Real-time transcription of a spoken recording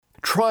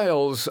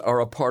Trials are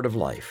a part of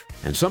life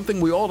and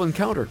something we all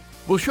encounter.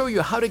 We'll show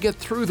you how to get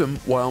through them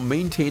while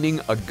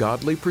maintaining a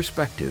godly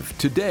perspective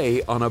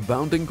today on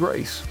Abounding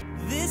Grace.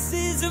 This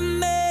is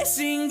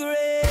amazing grace.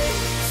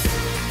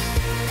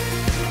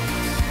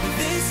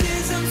 This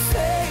is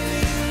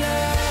unfailing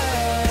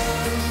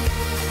love.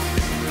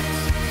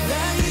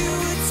 That you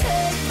would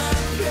take my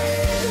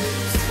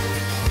place.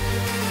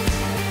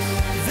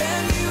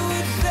 That you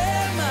would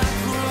bear my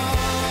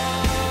cross.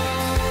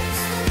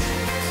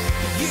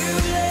 You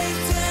laid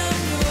down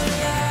your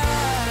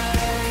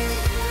life.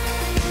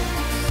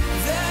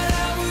 That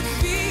I would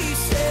be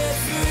set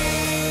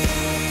free.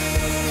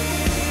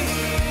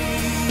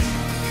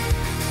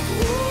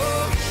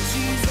 Oh,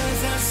 Jesus,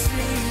 I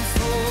sing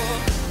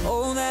for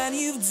all that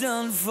you've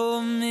done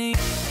for me.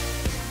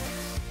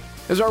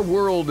 As our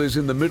world is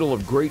in the middle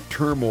of great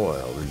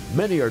turmoil and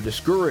many are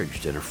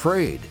discouraged and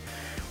afraid,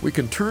 we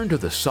can turn to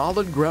the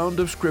solid ground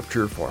of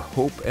Scripture for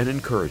hope and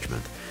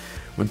encouragement.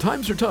 When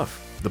times are tough,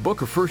 the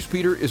book of 1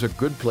 Peter is a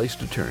good place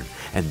to turn,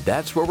 and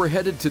that's where we're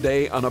headed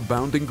today on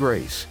Abounding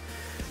Grace.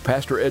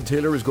 Pastor Ed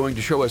Taylor is going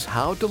to show us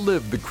how to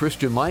live the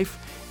Christian life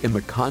in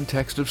the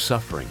context of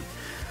suffering.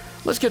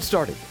 Let's get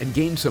started and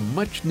gain some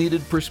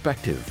much-needed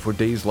perspective for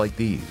days like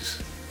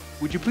these.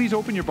 Would you please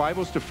open your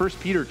Bibles to 1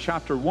 Peter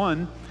chapter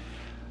 1,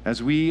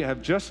 as we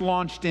have just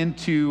launched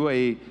into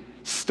a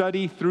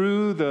study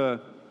through the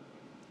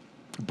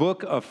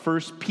book of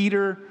 1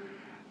 Peter,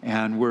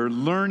 and we're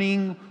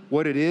learning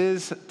what it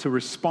is to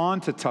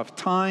respond to tough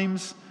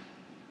times.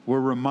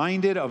 We're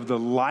reminded of the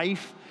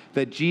life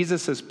that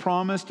Jesus has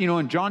promised. You know,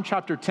 in John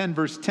chapter 10,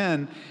 verse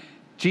 10,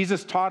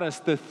 Jesus taught us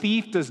the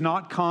thief does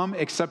not come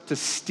except to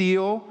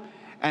steal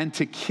and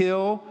to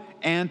kill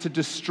and to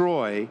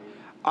destroy.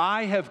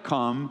 I have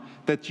come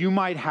that you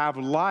might have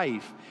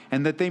life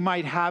and that they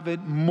might have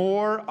it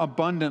more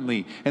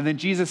abundantly. And then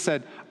Jesus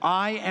said,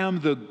 I am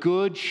the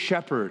good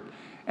shepherd,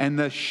 and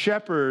the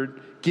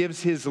shepherd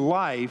gives his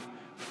life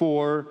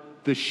for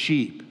the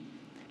sheep.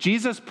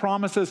 Jesus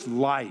promises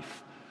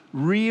life,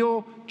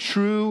 real,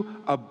 true,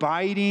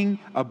 abiding,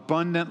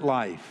 abundant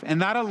life.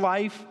 And that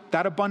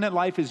abundant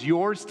life is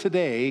yours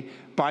today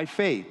by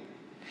faith.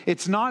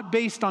 It's not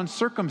based on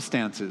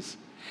circumstances.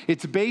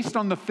 It's based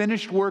on the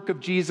finished work of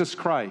Jesus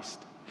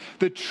Christ.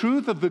 The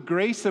truth of the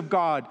grace of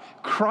God,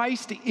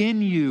 Christ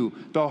in you,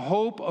 the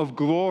hope of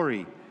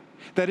glory.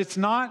 That it's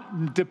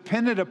not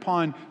dependent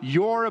upon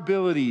your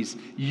abilities,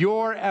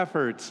 your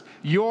efforts,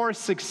 your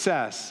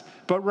success,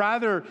 but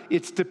rather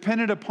it's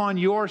dependent upon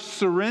your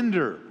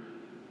surrender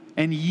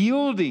and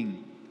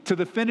yielding to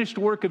the finished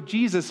work of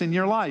Jesus in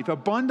your life.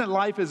 Abundant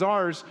life is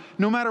ours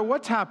no matter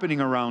what's happening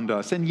around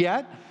us. And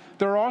yet,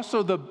 there are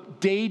also the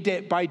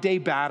day-by-day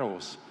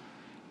battles,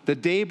 the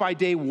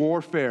day-by-day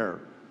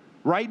warfare.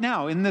 Right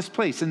now, in this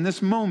place, in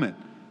this moment,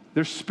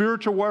 there's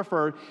spiritual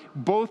warfare,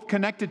 both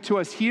connected to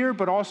us here,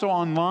 but also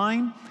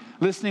online,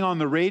 listening on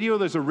the radio.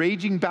 There's a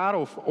raging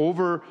battle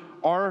over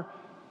our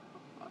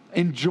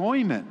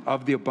enjoyment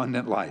of the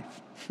abundant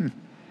life.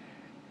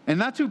 And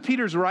that's who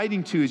Peter's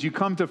writing to as you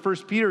come to 1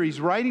 Peter.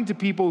 He's writing to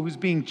people who's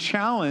being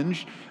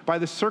challenged by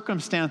the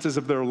circumstances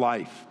of their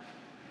life.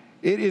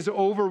 It is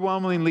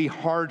overwhelmingly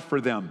hard for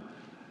them.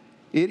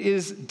 It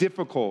is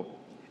difficult.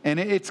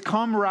 And it's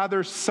come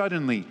rather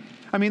suddenly.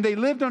 I mean, they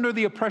lived under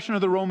the oppression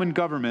of the Roman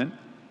government,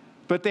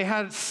 but they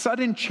had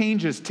sudden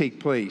changes take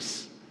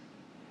place.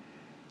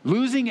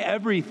 Losing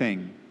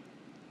everything.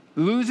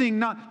 Losing,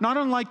 not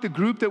unlike the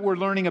group that we're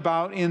learning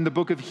about in the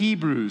book of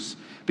Hebrews,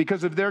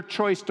 because of their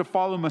choice to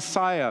follow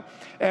Messiah.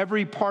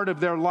 Every part of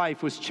their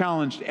life was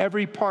challenged.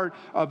 Every part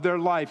of their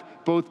life,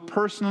 both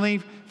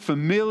personally,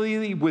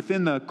 familially,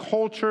 within the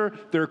culture,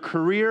 their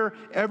career,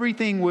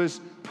 everything was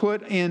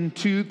put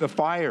into the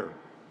fire.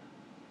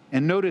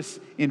 And notice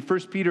in 1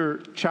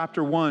 Peter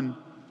chapter 1,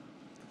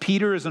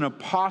 Peter is an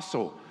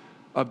apostle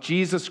of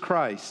Jesus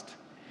Christ,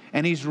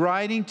 and he's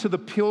writing to the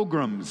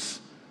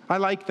pilgrims. I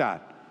like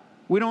that.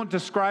 We don't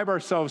describe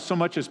ourselves so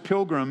much as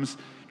pilgrims.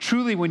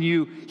 Truly, when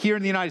you, here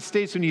in the United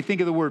States, when you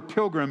think of the word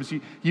pilgrims,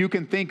 you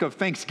can think of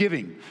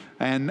Thanksgiving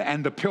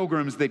and the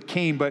pilgrims that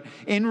came. But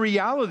in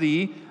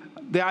reality,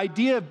 the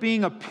idea of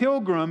being a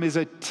pilgrim is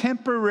a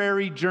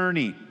temporary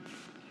journey.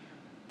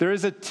 There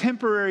is a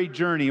temporary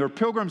journey, or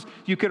pilgrims.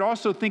 You could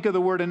also think of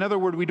the word, another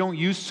word we don't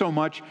use so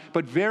much,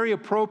 but very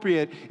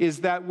appropriate,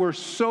 is that we're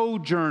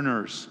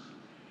sojourners.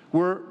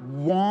 We're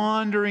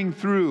wandering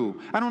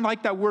through. I don't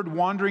like that word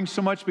wandering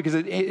so much because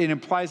it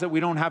implies that we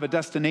don't have a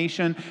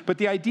destination. But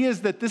the idea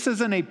is that this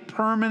isn't a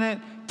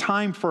permanent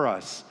time for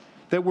us,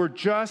 that we're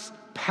just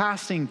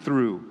passing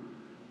through.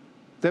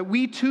 That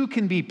we too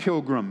can be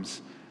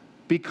pilgrims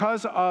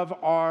because of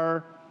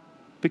our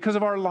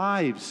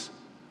lives.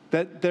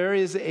 That there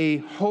is a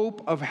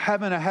hope of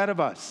heaven ahead of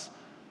us.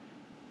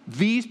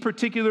 These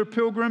particular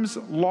pilgrims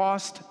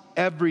lost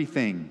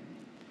everything.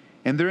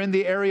 And they're in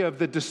the area of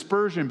the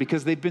dispersion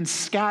because they've been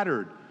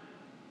scattered.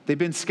 They've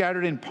been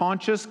scattered in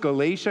Pontus,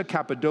 Galatia,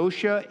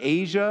 Cappadocia,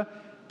 Asia,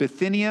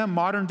 Bithynia,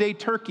 modern-day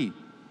Turkey.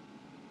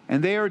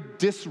 And they are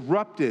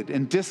disrupted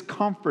and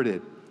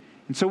discomforted.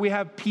 And so we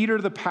have Peter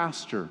the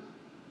pastor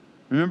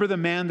Remember the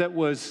man that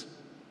was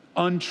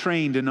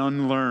untrained and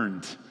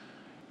unlearned.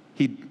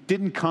 He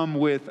didn't come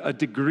with a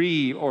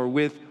degree or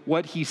with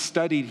what he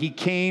studied. He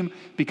came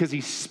because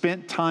he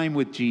spent time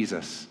with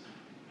Jesus.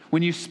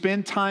 When you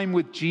spend time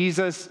with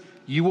Jesus,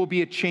 you will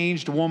be a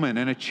changed woman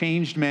and a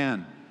changed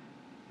man.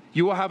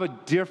 You will have a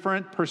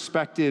different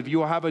perspective. You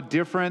will have a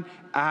different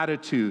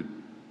attitude.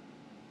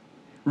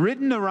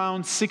 Written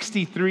around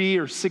 63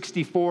 or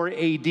 64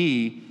 AD,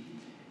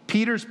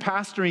 Peter's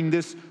pastoring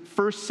this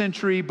first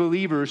century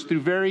believers through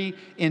very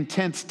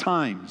intense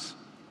times.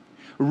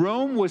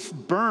 Rome was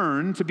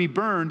to be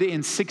burned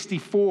in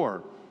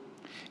 64.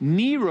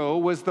 Nero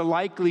was the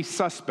likely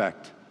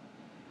suspect.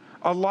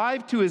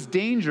 Alive to his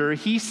danger,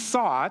 he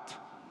sought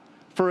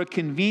for a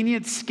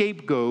convenient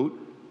scapegoat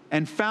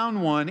and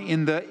found one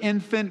in the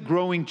infant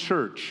growing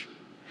church.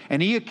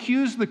 And he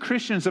accused the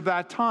Christians of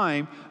that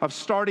time of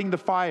starting the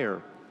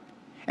fire.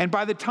 And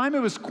by the time it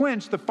was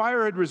quenched, the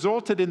fire had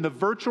resulted in the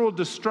virtual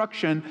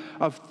destruction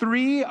of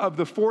 3 of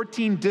the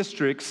 14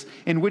 districts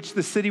in which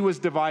the city was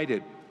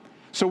divided.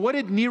 So what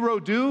did Nero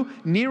do?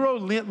 Nero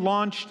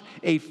launched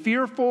a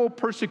fearful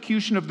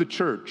persecution of the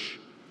church.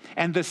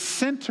 And the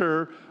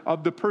center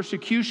of the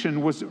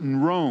persecution was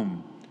in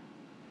Rome.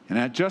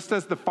 And just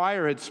as the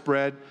fire had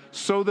spread,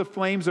 so the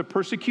flames of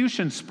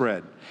persecution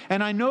spread.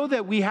 And I know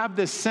that we have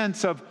this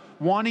sense of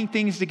wanting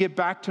things to get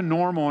back to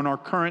normal in our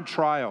current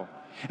trial.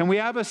 And we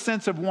have a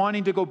sense of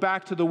wanting to go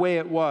back to the way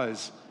it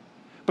was.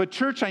 But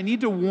church, I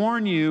need to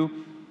warn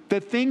you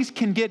that things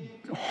can get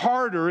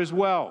harder as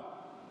well.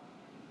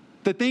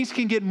 That things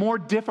can get more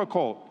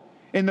difficult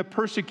in the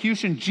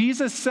persecution.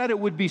 Jesus said it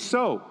would be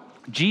so.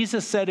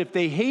 Jesus said, if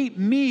they hate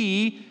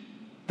me,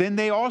 then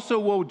they also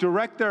will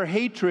direct their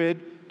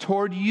hatred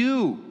toward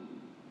you.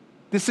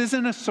 This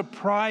isn't a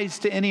surprise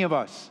to any of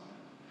us.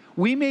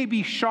 We may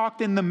be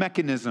shocked in the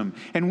mechanism,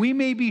 and we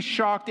may be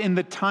shocked in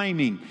the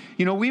timing.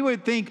 We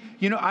would think,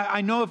 I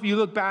know if you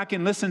look back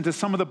and listen to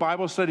some of the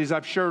Bible studies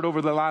I've shared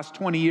over the last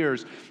 20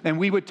 years, and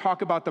we would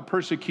talk about the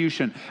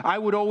persecution, I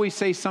would always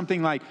say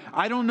something like,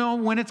 I don't know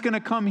when it's going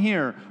to come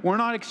here. We're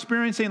not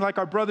experiencing like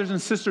our brothers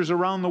and sisters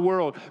around the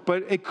world,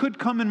 but it could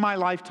come in my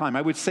lifetime.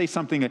 I would say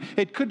something,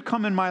 it could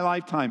come in my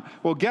lifetime.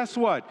 Well, guess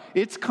what?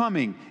 It's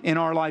coming in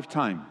our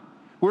lifetime.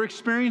 We're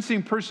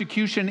experiencing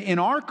persecution in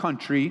our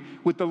country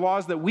with the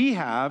laws that we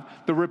have,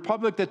 the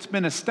republic that's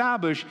been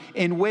established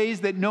in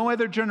ways that no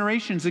other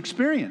generation's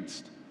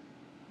experienced.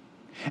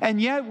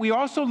 And yet we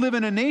also live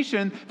in a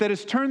nation that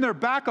has turned their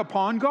back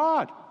upon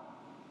God.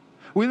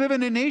 We live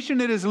in a nation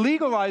that has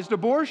legalized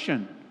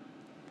abortion.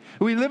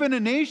 We live in a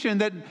nation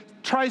that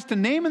tries to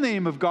name the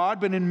name of God,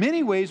 but in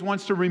many ways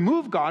wants to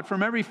remove God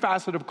from every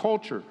facet of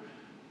culture.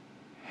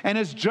 And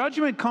as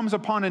judgment comes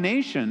upon a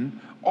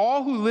nation,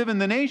 all who live in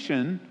the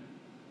nation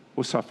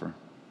will suffer.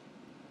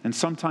 And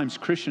sometimes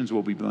Christians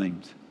will be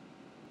blamed.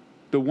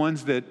 The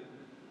ones that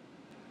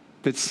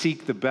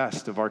seek the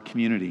best of our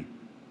community.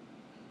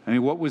 I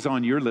mean, what was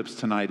on your lips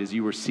tonight as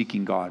you were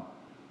seeking God?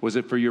 Was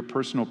it for your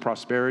personal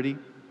prosperity?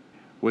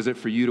 Was it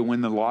for you to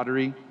win the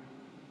lottery?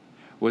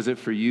 Was it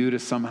for you to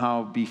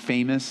somehow be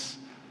famous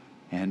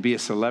and be a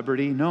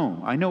celebrity?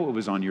 No, I know it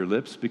was on your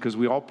lips because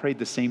we all prayed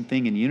the same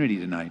thing in unity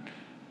tonight.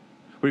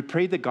 We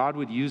prayed that God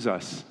would use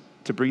us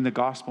to bring the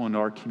gospel into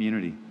our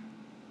community.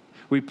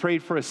 We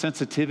prayed for a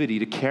sensitivity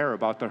to care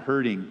about the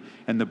hurting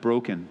and the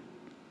broken.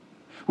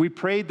 We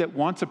prayed that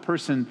once a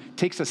person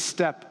takes a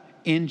step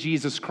in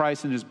Jesus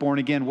Christ and is born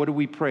again, what do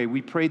we pray?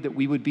 We prayed that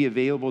we would be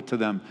available to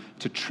them,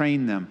 to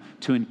train them,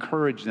 to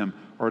encourage them,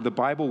 or the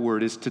Bible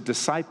word is to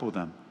disciple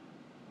them,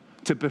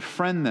 to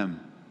befriend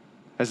them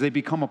as they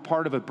become a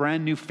part of a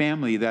brand new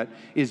family that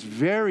is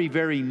very,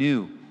 very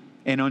new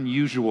and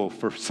unusual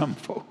for some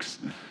folks.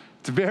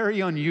 It's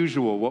very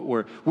unusual what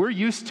we're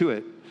used to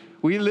it.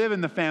 We live in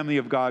the family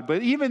of God,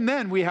 but even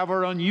then we have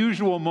our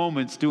unusual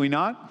moments, do we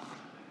not?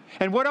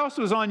 And what else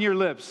was on your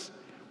lips?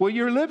 Well,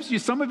 your lips,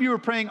 some of you were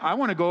praying, I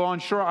want to go on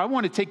shore. I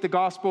want to take the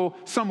gospel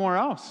somewhere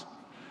else.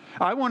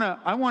 I want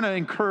to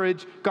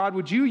encourage, God,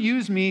 would you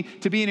use me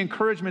to be an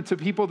encouragement to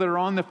people that are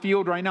on the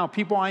field right now,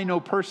 people I know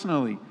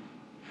personally.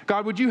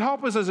 God, would you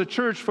help us as a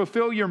church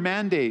fulfill your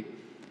mandate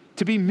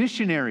to be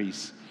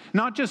missionaries?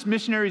 Not just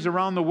missionaries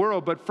around the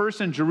world, but first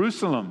in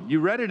Jerusalem.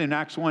 You read it in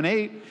Acts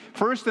 1:8.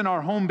 First in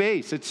our home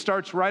base. It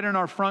starts right in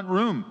our front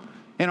room,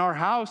 in our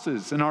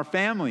houses, in our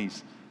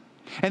families.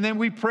 And then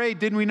we prayed,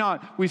 didn't we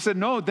not? We said,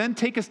 no, then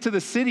take us to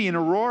the city in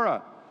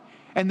Aurora.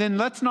 And then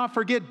let's not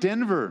forget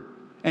Denver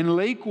and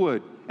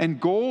Lakewood and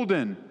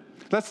Golden.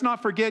 Let's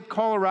not forget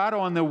Colorado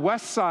on the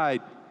west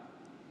side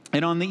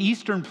and on the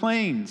eastern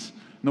plains,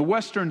 and the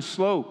western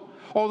slope.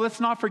 Oh, let's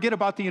not forget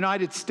about the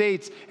United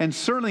States and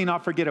certainly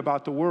not forget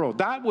about the world.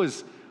 That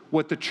was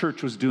what the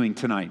church was doing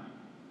tonight.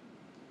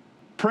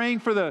 Praying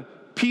for the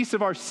peace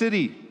of our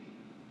city.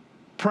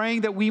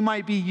 Praying that we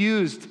might be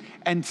used,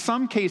 in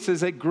some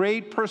cases, at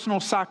great personal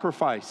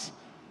sacrifice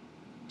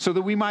so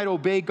that we might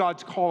obey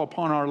God's call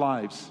upon our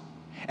lives.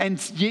 And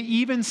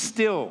even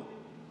still,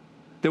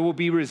 there will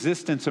be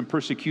resistance and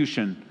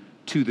persecution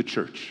to the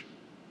church.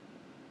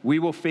 We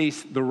will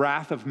face the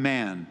wrath of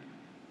man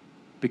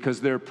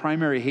because their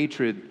primary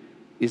hatred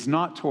is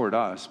not toward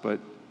us, but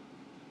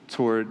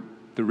toward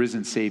the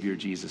risen Savior,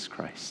 Jesus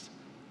Christ.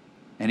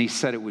 And he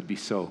said it would be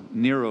so.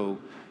 Nero,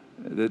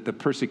 the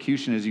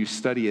persecution as you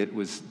study it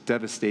was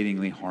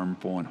devastatingly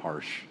harmful and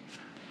harsh.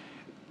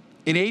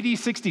 In AD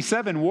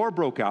 67, war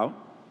broke out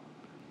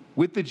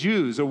with the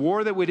Jews, a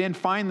war that would end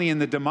finally in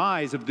the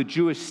demise of the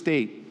Jewish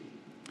state.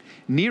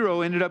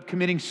 Nero ended up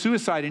committing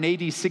suicide in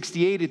AD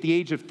 68 at the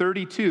age of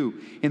 32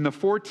 in the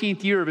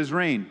 14th year of his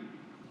reign.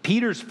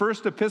 Peter's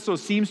first epistle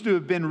seems to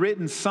have been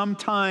written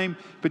sometime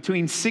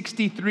between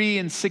 63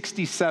 and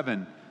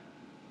 67,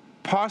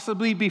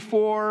 possibly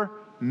before,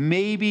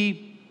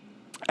 maybe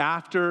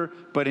after,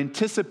 but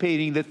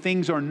anticipating that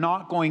things are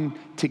not going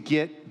to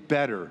get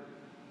better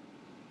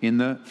in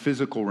the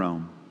physical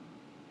realm.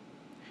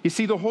 You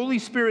see, the Holy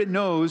Spirit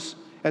knows,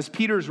 as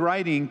Peter's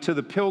writing to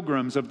the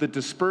pilgrims of the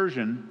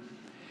dispersion,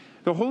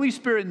 the Holy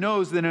Spirit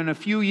knows that in a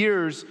few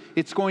years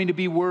it's going to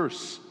be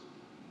worse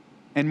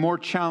and more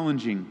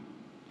challenging.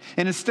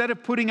 And instead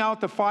of putting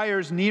out the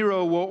fires,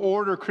 Nero will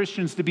order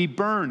Christians to be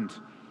burned.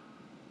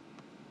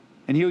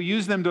 And he'll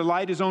use them to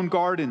light his own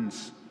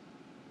gardens.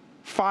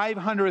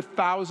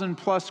 500,000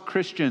 plus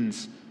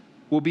Christians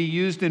will be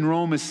used in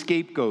Rome as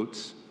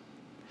scapegoats.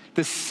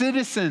 The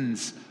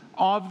citizens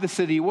of the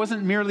city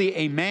wasn't merely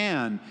a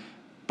man,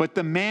 but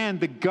the man,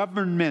 the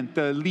government,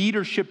 the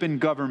leadership in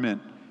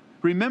government.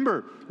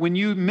 Remember, when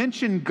you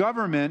mention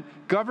government,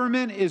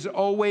 government is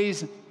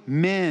always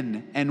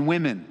men and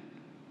women.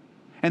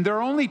 And there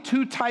are only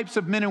two types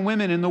of men and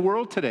women in the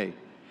world today.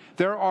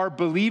 There are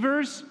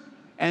believers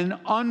and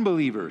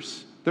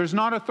unbelievers. There's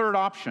not a third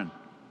option.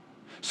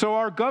 So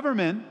our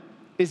government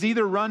is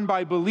either run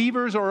by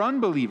believers or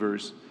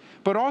unbelievers.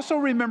 But also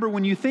remember,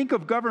 when you think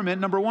of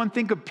government, number one,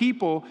 think of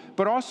people,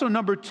 but also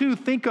number two,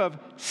 think of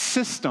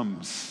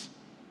systems.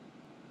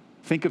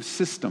 Think of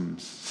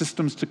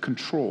systems to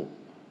control.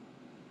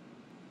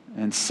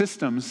 And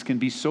systems can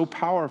be so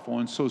powerful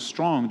and so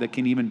strong that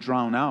can even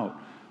drown out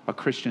a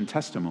Christian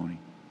testimony,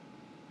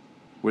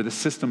 where the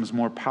system is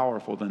more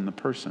powerful than the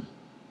person.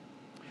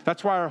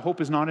 That's why our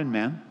hope is not in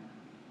man,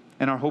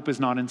 and our hope is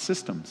not in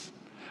systems.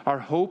 Our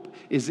hope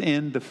is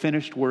in the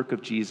finished work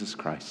of Jesus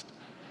Christ.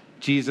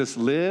 Jesus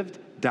lived,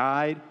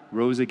 died,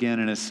 rose again,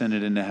 and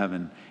ascended into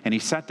heaven. And he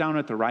sat down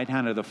at the right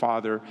hand of the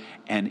Father,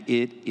 and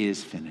it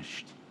is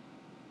finished.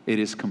 It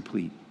is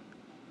complete.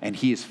 And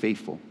he is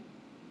faithful.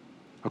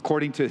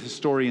 According to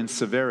historian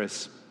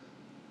Severus,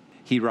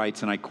 he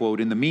writes, and I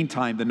quote, "In the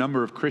meantime, the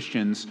number of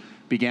Christians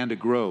began to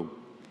grow.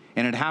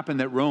 And it happened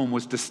that Rome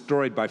was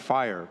destroyed by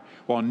fire,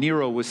 while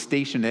Nero was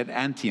stationed at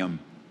Antium.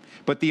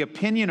 But the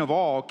opinion of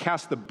all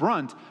cast the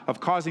brunt of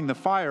causing the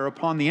fire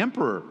upon the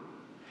emperor.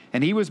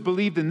 And he was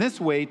believed in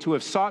this way to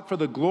have sought for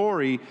the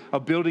glory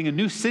of building a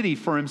new city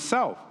for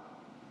himself.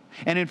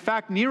 And in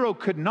fact, Nero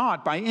could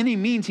not, by any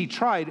means he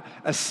tried,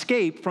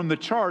 escape from the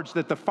charge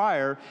that the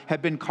fire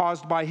had been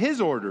caused by his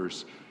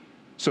orders.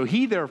 So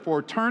he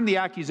therefore turned the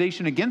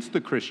accusation against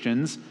the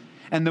Christians,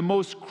 and the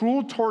most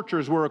cruel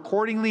tortures were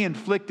accordingly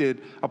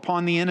inflicted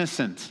upon the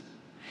innocent.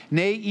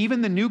 Nay,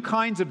 even the new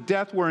kinds of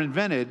death were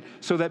invented,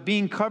 so that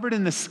being covered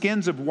in the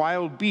skins of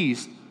wild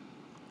beasts,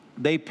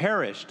 they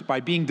perished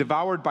by being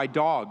devoured by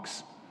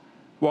dogs,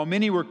 while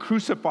many were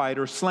crucified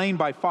or slain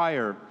by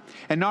fire.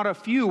 And not a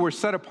few were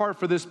set apart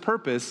for this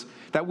purpose,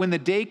 that when the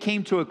day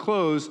came to a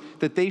close,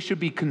 that they should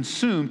be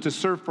consumed to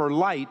serve for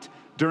light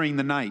during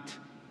the night.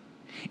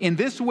 In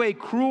this way,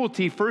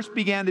 cruelty first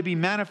began to be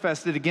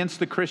manifested against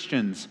the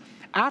Christians.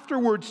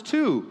 Afterwards,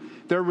 too,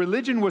 their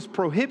religion was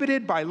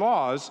prohibited by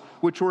laws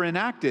which were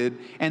enacted,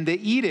 and the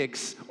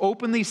edicts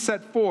openly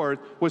set forth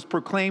was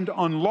proclaimed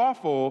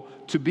unlawful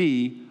to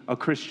be a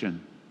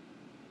Christian.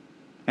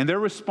 And their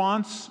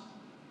response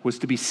was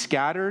to be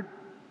scattered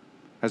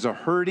as a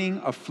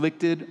hurting,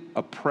 afflicted,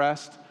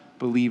 oppressed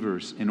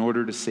believers in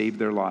order to save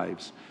their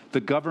lives. The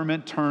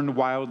government turned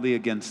wildly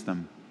against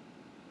them.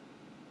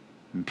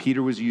 And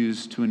Peter was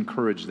used to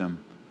encourage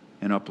them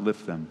and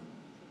uplift them.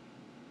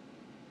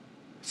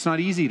 It's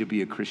not easy to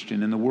be a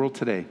Christian in the world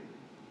today.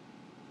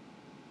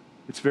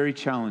 It's very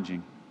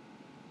challenging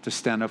to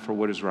stand up for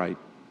what is right,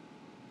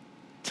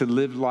 to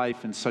live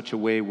life in such a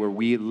way where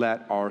we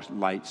let our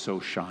light so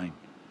shine,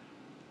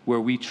 where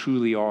we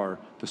truly are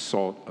the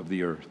salt of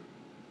the earth.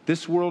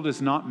 This world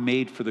is not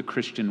made for the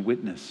Christian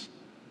witness.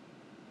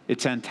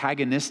 It's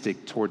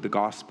antagonistic toward the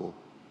gospel.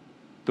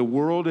 The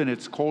world and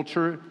its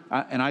culture,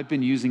 and I've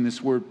been using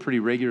this word pretty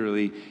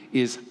regularly,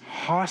 is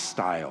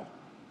hostile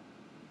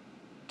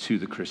to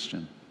the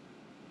Christian.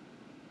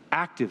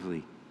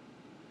 Actively.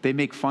 They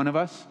make fun of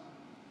us.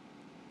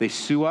 They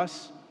sue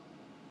us.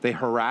 They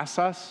harass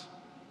us.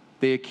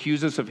 They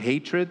accuse us of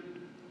hatred.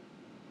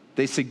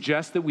 They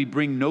suggest that we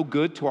bring no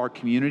good to our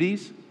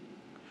communities.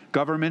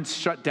 Governments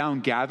shut down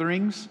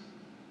gatherings.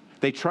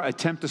 They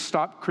attempt to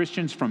stop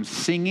Christians from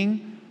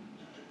singing.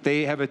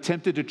 They have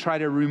attempted to try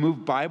to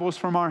remove Bibles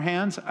from our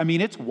hands. I mean,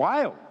 it's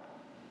wild.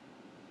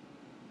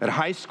 At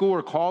high school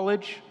or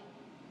college,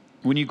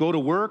 when you go to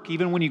work,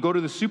 even when you go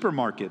to the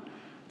supermarket,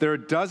 there are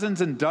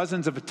dozens and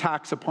dozens of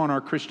attacks upon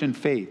our Christian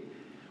faith.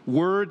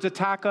 Words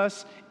attack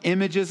us,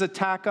 images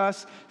attack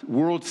us,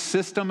 world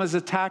system is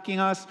attacking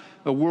us,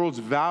 the world's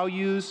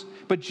values.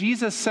 But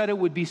Jesus said it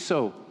would be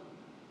so.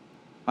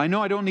 I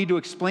know I don't need to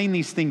explain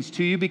these things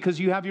to you because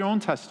you have your own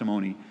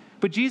testimony.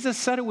 But Jesus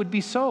said it would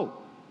be so.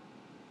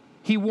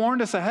 He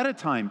warned us ahead of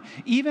time.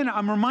 Even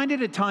I'm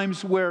reminded at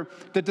times where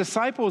the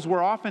disciples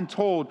were often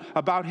told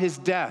about his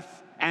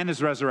death and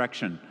his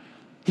resurrection.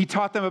 He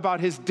taught them about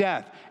his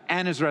death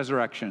and his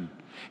resurrection.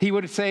 He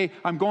would say,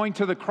 I'm going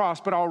to the cross,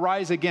 but I'll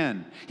rise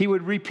again. He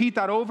would repeat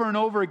that over and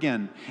over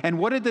again. And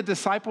what did the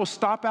disciples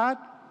stop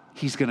at?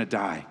 He's going to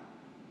die.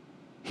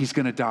 He's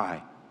going to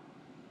die.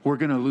 We're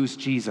going to lose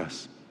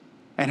Jesus.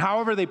 And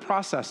however they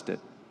processed it.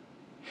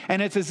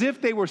 And it's as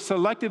if they were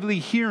selectively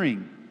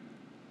hearing,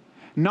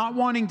 not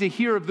wanting to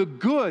hear of the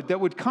good that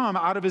would come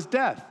out of his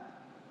death,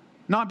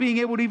 not being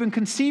able to even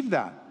conceive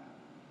that.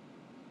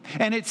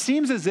 And it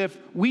seems as if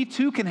we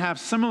too can have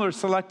similar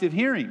selective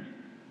hearing.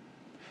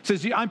 It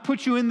says, I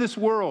put you in this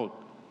world.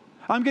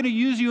 I'm going to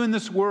use you in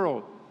this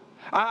world.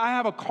 I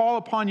have a call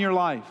upon your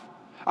life.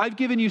 I've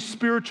given you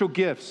spiritual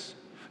gifts.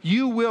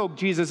 You will,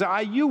 Jesus,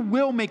 you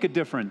will make a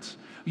difference.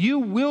 You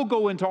will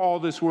go into all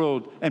this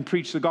world and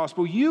preach the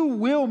gospel. You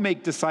will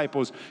make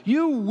disciples.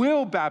 You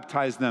will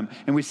baptize them.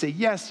 And we say,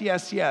 yes,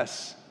 yes,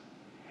 yes.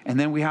 And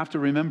then we have to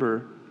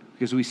remember,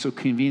 because we so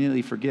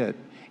conveniently forget,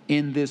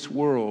 in this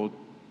world,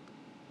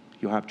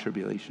 you'll have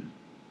tribulation.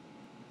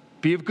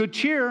 Be of good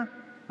cheer.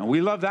 And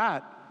we love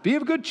that. Be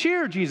of good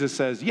cheer, Jesus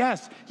says.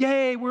 Yes.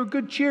 Yay, we're of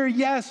good cheer.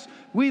 Yes,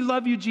 we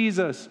love you,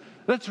 Jesus.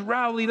 Let's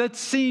rally. Let's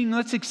sing.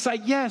 Let's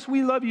excite. Yes,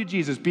 we love you,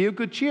 Jesus. Be of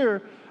good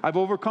cheer. I've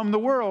overcome the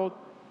world.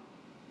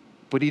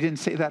 But he didn't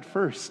say that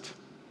first.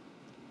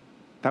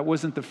 That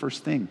wasn't the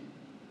first thing.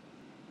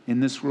 In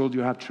this world,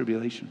 you have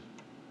tribulation.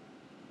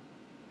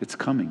 It's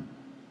coming.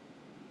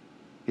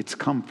 It's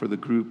come for the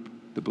group,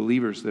 the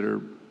believers that are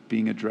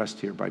being addressed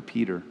here by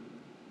Peter,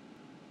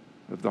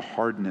 of the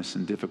hardness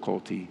and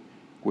difficulty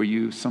where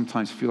you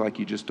sometimes feel like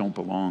you just don't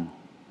belong,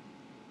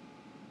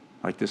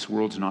 like this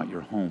world's not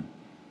your home.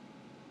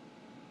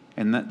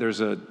 And that there's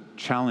a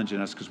challenge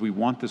in us because we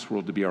want this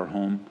world to be our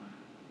home.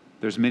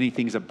 There's many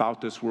things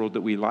about this world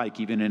that we like,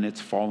 even in its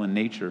fallen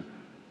nature.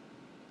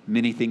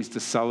 Many things to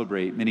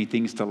celebrate, many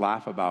things to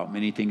laugh about,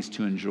 many things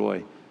to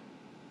enjoy.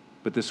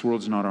 But this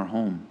world's not our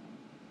home.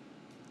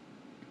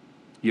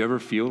 You ever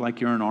feel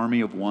like you're an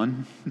army of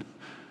one?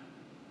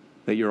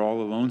 That you're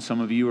all alone? Some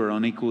of you are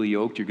unequally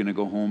yoked. You're going to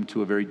go home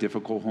to a very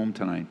difficult home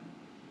tonight.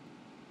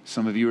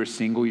 Some of you are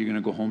single. You're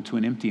going to go home to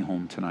an empty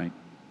home tonight.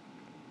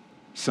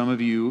 Some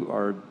of you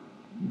are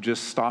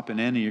just stopping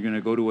in and you're going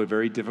to go to a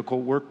very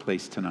difficult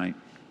workplace tonight.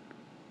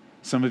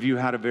 Some of you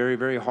had a very,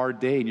 very hard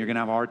day and you're going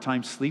to have a hard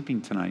time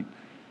sleeping tonight.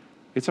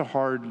 It's a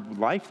hard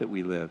life that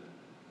we live.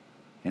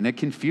 And it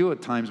can feel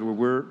at times where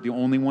we're the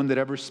only one that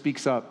ever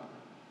speaks up.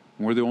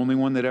 And we're the only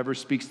one that ever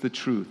speaks the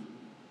truth.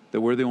 That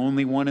we're the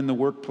only one in the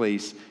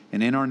workplace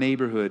and in our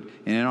neighborhood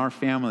and in our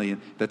family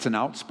that's an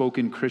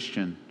outspoken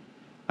Christian.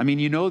 I mean,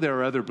 you know there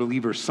are other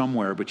believers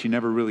somewhere, but you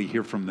never really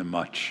hear from them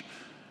much.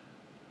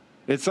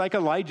 It's like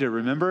Elijah.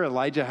 Remember,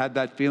 Elijah had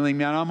that feeling,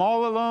 man, I'm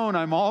all alone,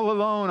 I'm all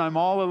alone, I'm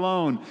all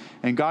alone.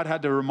 And God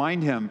had to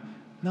remind him,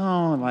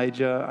 no,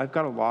 Elijah, I've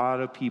got a lot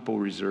of people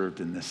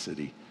reserved in this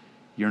city.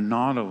 You're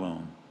not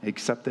alone,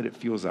 except that it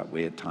feels that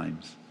way at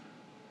times.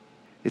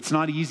 It's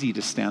not easy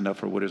to stand up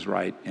for what is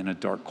right in a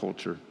dark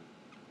culture.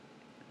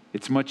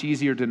 It's much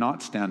easier to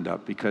not stand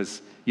up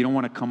because you don't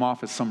want to come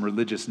off as some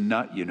religious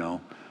nut,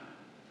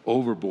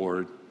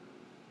 overboard.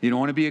 You don't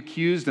want to be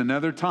accused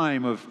another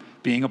time of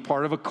being a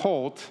part of a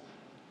cult.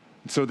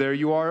 So there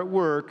you are at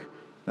work,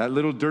 that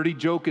little dirty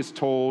joke is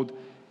told,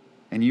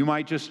 and you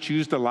might just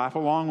choose to laugh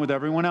along with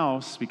everyone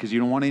else because you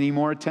don't want any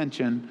more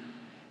attention.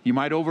 You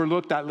might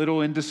overlook that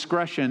little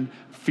indiscretion,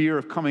 fear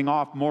of coming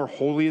off more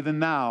holier than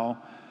thou.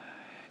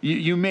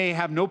 You may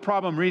have no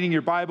problem reading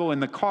your Bible in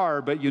the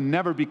car, but you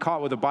never be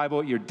caught with a Bible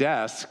at your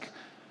desk.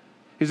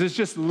 Because it's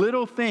just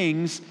little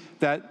things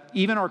that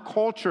even our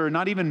culture,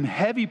 not even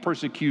heavy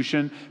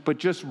persecution, but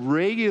just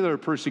regular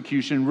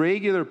persecution,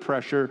 regular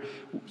pressure,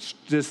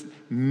 just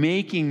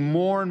making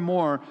more and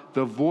more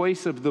the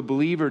voice of the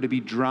believer to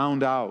be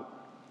drowned out.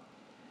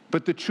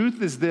 But the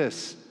truth is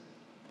this: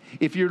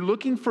 if you're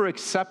looking for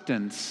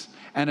acceptance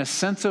and a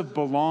sense of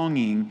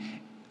belonging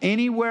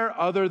anywhere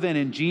other than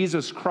in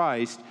Jesus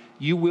Christ,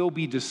 you will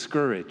be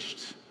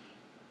discouraged.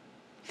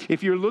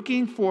 If you're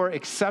looking for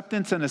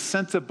acceptance and a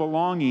sense of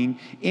belonging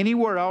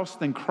anywhere else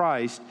than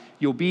Christ,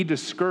 you'll be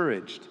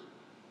discouraged.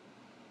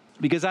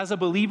 Because as a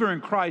believer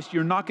in Christ,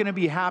 you're not going to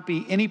be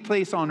happy any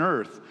place on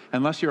earth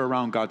unless you're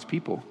around God's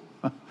people.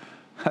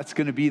 That's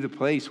going to be the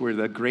place where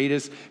the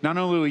greatest, not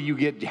only will you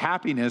get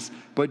happiness,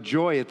 but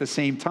joy at the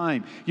same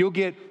time. You'll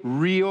get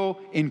real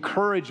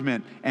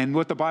encouragement and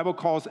what the Bible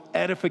calls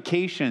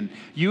edification.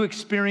 You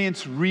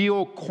experience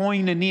real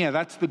koinonia.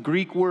 That's the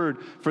Greek word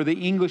for the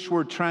English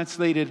word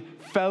translated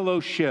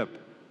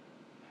fellowship.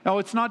 Now,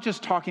 it's not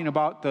just talking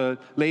about the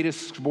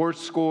latest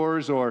sports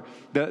scores or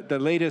the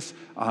latest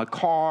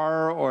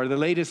car or the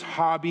latest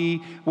hobby,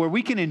 where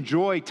we can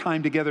enjoy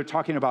time together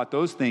talking about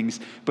those things.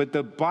 But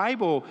the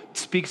Bible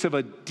speaks of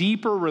a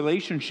deeper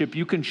relationship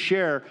you can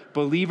share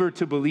believer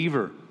to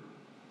believer.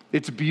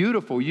 It's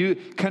beautiful. You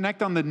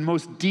connect on the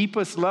most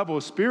deepest level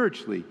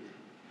spiritually.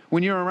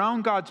 When you're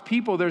around God's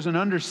people, there's an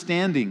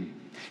understanding.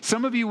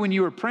 Some of you, when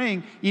you were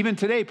praying, even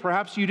today,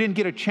 perhaps you didn't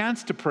get a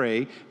chance to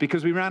pray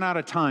because we ran out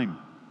of time.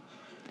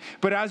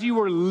 But as you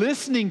were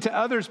listening to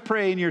others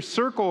pray in your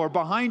circle or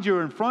behind you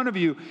or in front of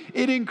you,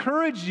 it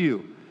encouraged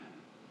you.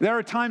 There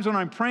are times when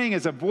I'm praying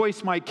as a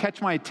voice might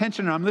catch my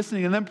attention and I'm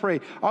listening to them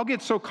pray. I'll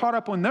get so caught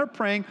up when they're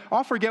praying,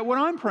 I'll forget what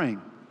I'm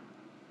praying.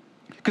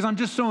 Because I'm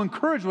just so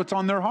encouraged what's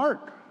on their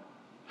heart.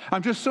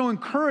 I'm just so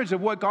encouraged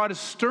of what God is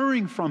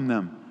stirring from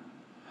them.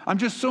 I'm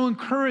just so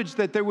encouraged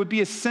that there would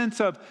be a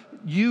sense of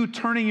you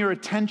turning your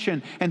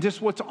attention and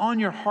just what's on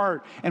your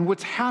heart and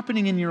what's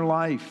happening in your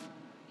life.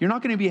 You're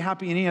not going to be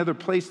happy in any other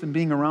place than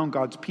being around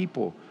God's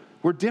people.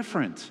 We're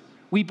different.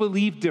 We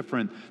believe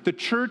different. The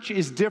church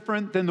is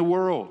different than the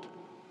world.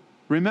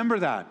 Remember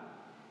that.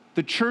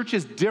 The church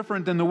is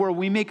different than the world.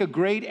 We make a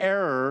great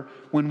error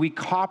when we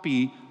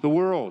copy the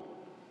world.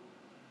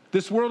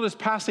 This world is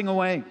passing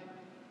away.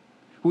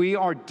 We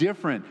are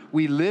different.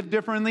 We live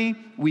differently.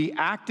 We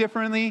act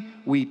differently.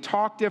 We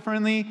talk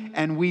differently.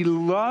 And we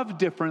love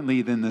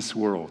differently than this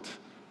world.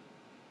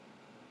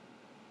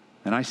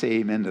 And I say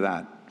amen to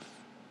that.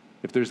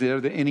 If there's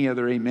any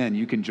other amen,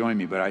 you can join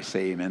me, but I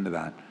say amen to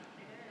that.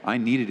 I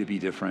needed to be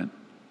different.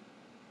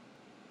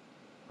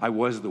 I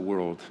was the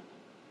world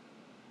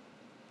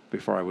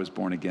before I was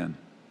born again.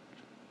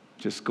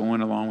 Just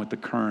going along with the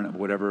current of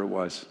whatever it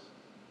was.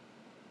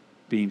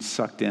 Being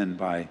sucked in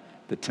by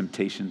the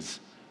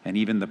temptations and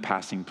even the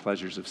passing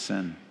pleasures of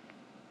sin.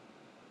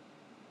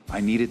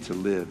 I needed to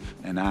live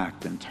and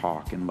act and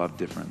talk and love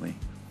differently.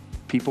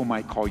 People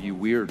might call you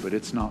weird, but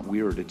it's not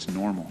weird, it's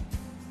normal.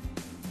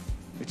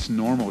 It's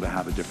normal to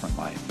have a different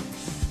life.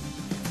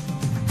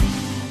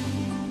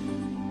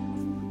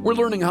 We're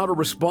learning how to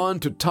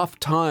respond to tough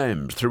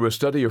times through a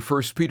study of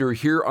 1 Peter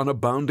here on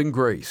Abounding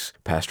Grace.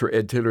 Pastor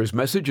Ed Taylor's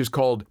message is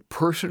called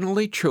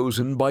Personally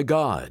Chosen by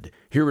God.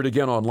 Hear it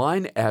again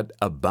online at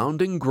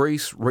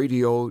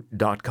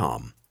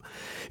aboundinggraceradio.com.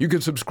 You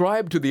can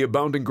subscribe to the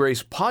Abounding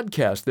Grace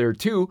podcast there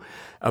too,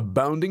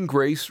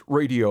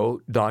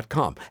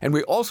 aboundinggraceradio.com. And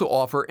we also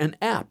offer an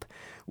app,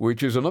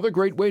 which is another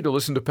great way to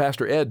listen to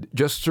Pastor Ed.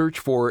 Just search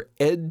for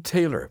Ed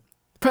Taylor.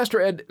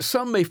 Pastor Ed,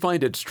 some may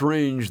find it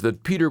strange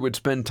that Peter would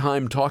spend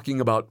time talking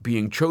about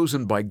being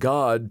chosen by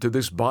God to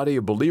this body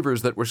of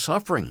believers that were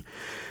suffering.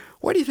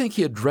 Why do you think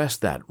he addressed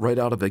that right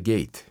out of the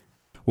gate?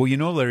 Well, you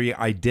know, Larry,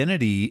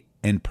 identity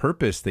and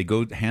purpose, they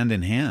go hand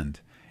in hand.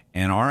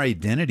 And our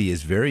identity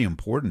is very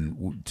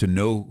important, to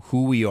know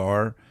who we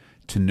are,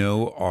 to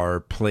know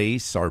our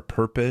place, our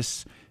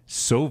purpose,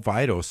 so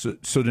vital. So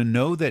to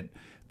know that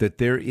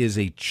there is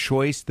a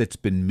choice that's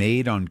been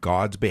made on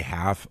God's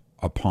behalf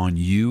upon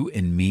you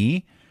and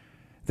me,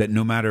 that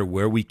no matter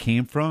where we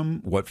came from,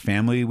 what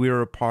family we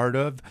are a part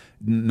of,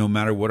 no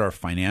matter what our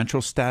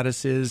financial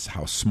status is,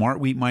 how smart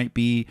we might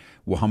be,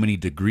 how many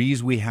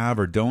degrees we have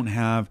or don't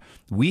have,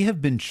 we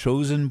have been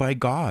chosen by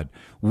God.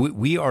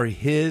 We are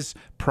His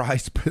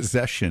prized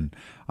possession.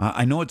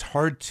 I know it's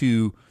hard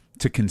to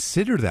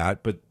consider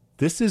that, but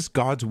this is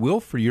God's will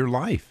for your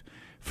life,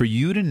 for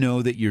you to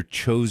know that you're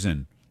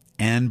chosen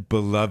and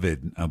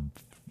beloved,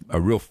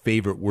 a real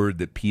favorite word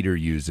that Peter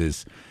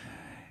uses.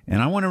 And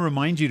I want to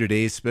remind you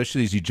today,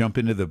 especially as you jump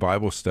into the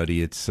Bible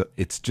study, it's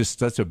just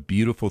such a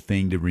beautiful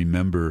thing to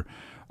remember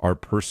our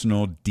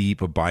personal,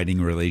 deep, abiding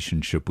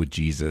relationship with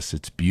Jesus.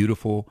 It's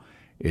beautiful,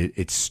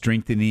 it's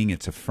strengthening,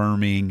 it's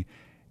affirming,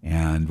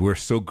 and we're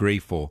so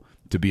grateful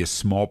to be a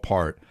small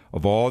part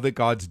of all that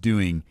God's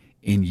doing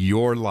in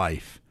your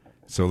life.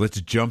 So let's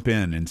jump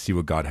in and see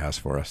what God has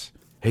for us.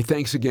 Hey,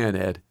 thanks again,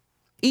 Ed.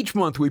 Each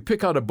month we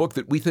pick out a book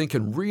that we think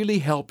can really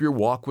help your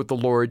walk with the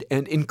Lord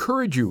and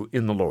encourage you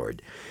in the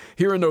Lord.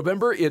 Here in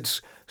November,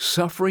 it's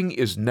Suffering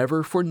is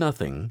Never for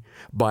Nothing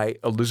by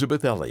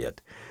Elisabeth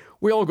Elliot.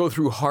 We all go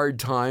through hard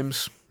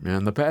times,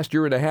 and the past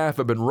year and a half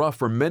have been rough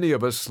for many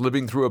of us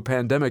living through a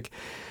pandemic.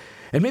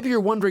 And maybe you're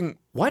wondering,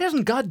 why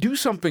doesn't God do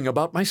something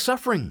about my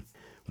suffering?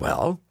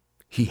 Well,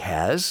 He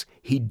has,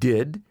 He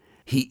did,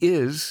 He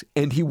is,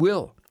 and He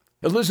will.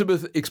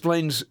 Elisabeth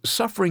explains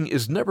suffering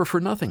is never for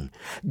nothing.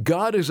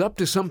 God is up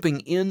to something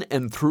in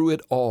and through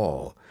it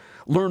all.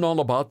 Learn all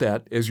about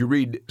that as you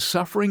read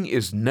Suffering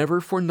is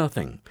Never for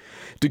Nothing.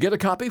 To get a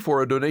copy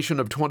for a donation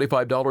of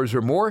 $25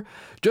 or more,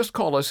 just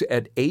call us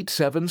at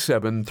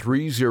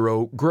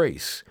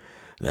 877-30-GRACE.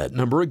 That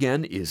number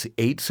again is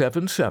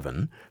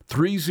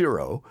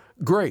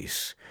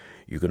 877-30-GRACE.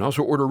 You can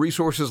also order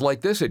resources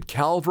like this at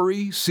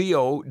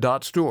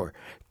calvaryco.store.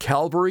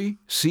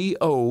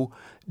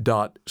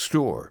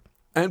 calvaryco.store.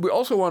 And we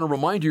also want to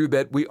remind you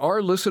that we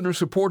are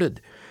listener-supported.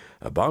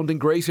 Abounding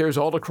Grace airs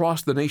all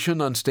across the nation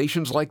on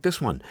stations like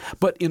this one.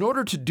 But in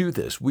order to do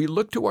this, we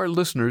look to our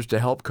listeners to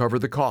help cover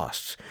the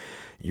costs.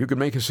 You can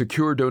make a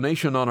secure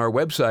donation on our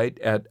website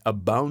at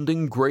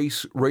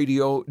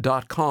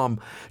aboundinggraceradio.com.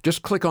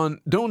 Just click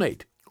on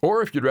Donate.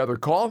 Or if you'd rather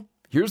call,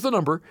 here's the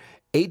number,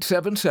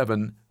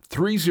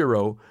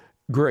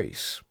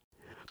 877-30-GRACE.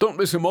 Don't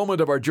miss a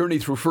moment of our journey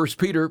through 1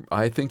 Peter.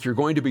 I think you're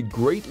going to be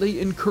greatly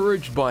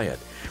encouraged by it.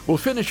 We'll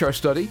finish our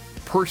study,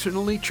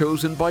 Personally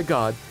Chosen by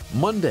God,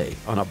 Monday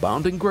on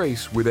Abounding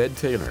Grace with Ed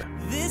Taylor.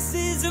 This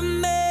is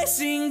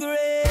amazing grace.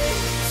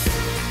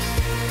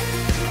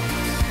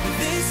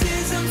 This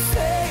is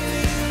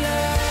unfailing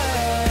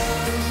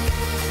love.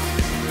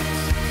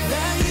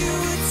 That you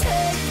would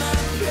take my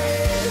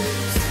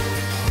place.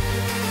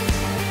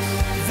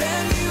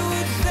 That you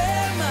would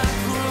bear my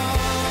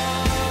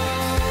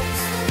cross.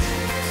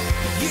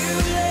 You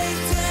laid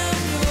down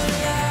your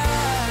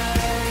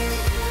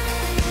life.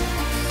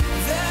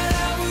 That I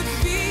would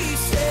be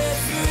set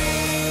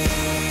free.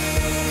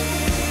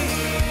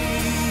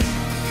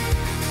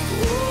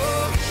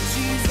 Oh,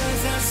 Jesus,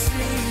 I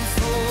sing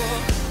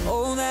for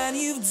all that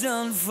you've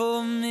done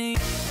for me.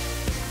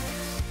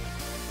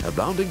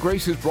 Abounding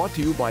Grace is brought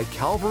to you by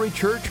Calvary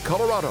Church,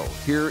 Colorado,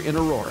 here in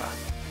Aurora.